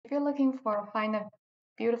you're looking for find a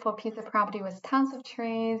beautiful piece of property with tons of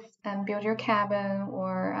trees and build your cabin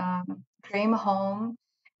or dream home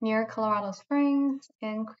near Colorado Springs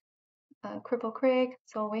and Cripple Creek.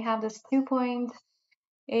 So we have this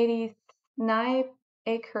 2.89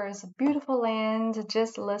 acres of beautiful land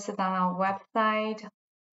just listed on our website.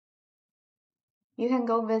 You can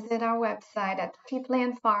go visit our website at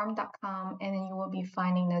cheaplandfarm.com and then you will be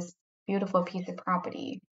finding this beautiful piece of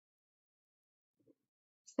property.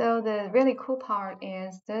 So the really cool part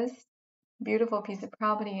is this beautiful piece of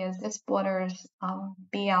property is this borders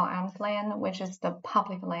BLM's land, which is the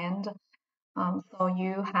public land. So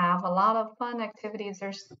you have a lot of fun activities.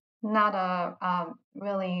 There's not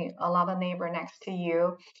really a lot of neighbor next to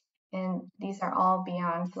you. And these are all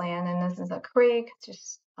BLM's land. And this is a creek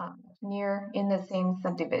just near in the same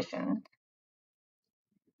subdivision.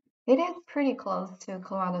 It is pretty close to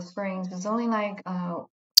Colorado Springs. It's only like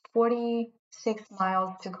 46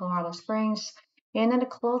 miles to Colorado Springs. And then the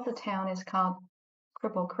closest town is called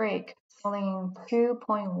Cripple Creek. It's only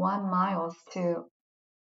 2.1 miles to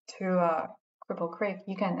Cripple Creek.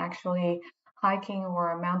 You can actually hiking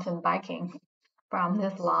or mountain biking from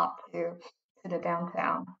this lot to the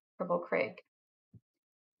downtown Cripple Creek.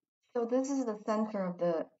 So this is the center of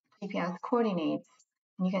the GPS coordinates.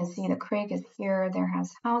 And you can see the creek is here. There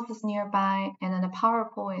has houses nearby, and then the power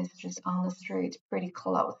pole is just on the street, pretty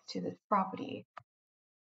close to this property.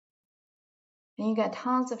 And you get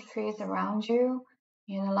tons of trees around you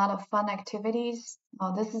and a lot of fun activities.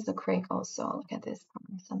 Oh, this is the creek also. Look at this,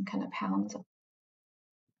 some kind of ponds.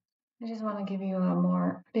 I just want to give you a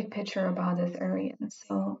more big picture about this area.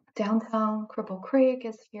 So downtown Cripple Creek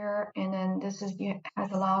is here, and then this is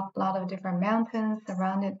has a lot of different mountains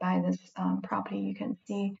surrounded by this property. You can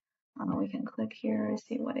see. We can click here and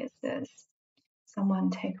see what is this. Someone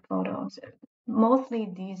take photos.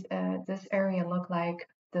 Mostly this area look like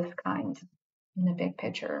this kind in the big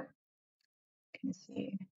picture. You can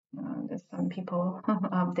see there's some people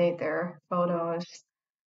update their photos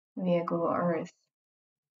via Google Earth.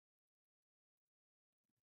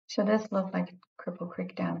 So this looks like Cripple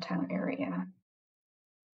Creek downtown area.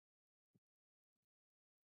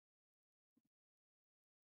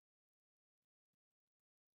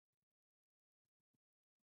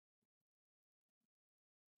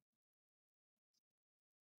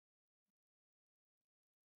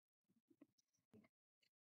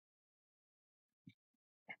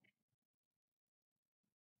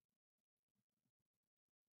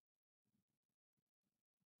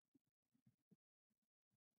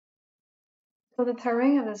 So the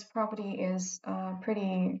terrain of this property is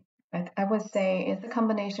pretty, I would say it's a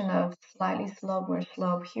combination of slightly slope or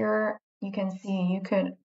slope. Here you can see you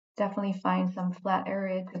could definitely find some flat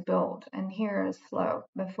area to build, and here is slope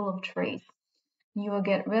but full of trees. You will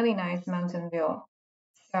get really nice mountain view.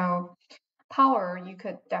 So power, you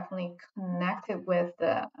could definitely connect it with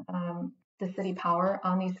the city power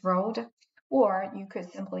on this road, or you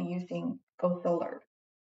could simply go solar.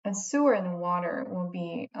 And sewer and water will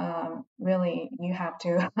be really, you have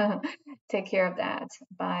to take care of that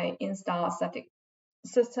by install a septic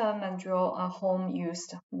system and drill a home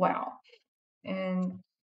used well. And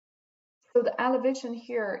so the elevation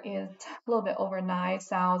here is a little bit over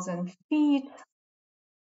 9,000 feet,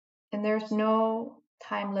 and there's no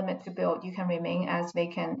time limit to build. You can remain as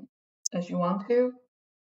vacant as you want to.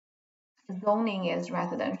 Zoning is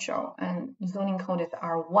residential, and zoning code is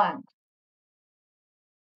R1.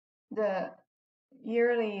 The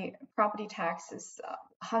yearly property tax is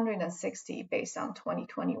 $160 based on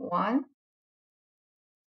 2021.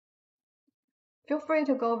 Feel free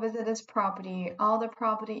to go visit this property. All the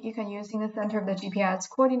property you can use in the center of the GPS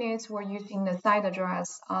coordinates. We're using the site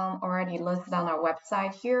address already listed on our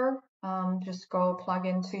website here. Just go plug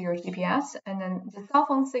into your GPS, and then the cell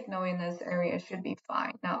phone signal in this area should be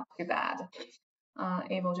fine. Not too bad.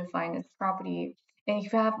 Able to find this property. And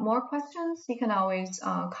if you have more questions, you can always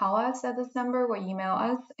call us at this number or email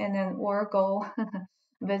us, and then or go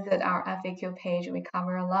visit our FAQ page. We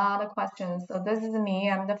cover a lot of questions. So this is me.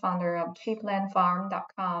 I'm the founder of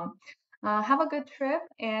cheaplandfarm.com. Have a good trip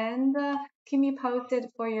and keep me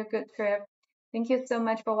posted for your good trip. Thank you so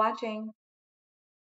much for watching.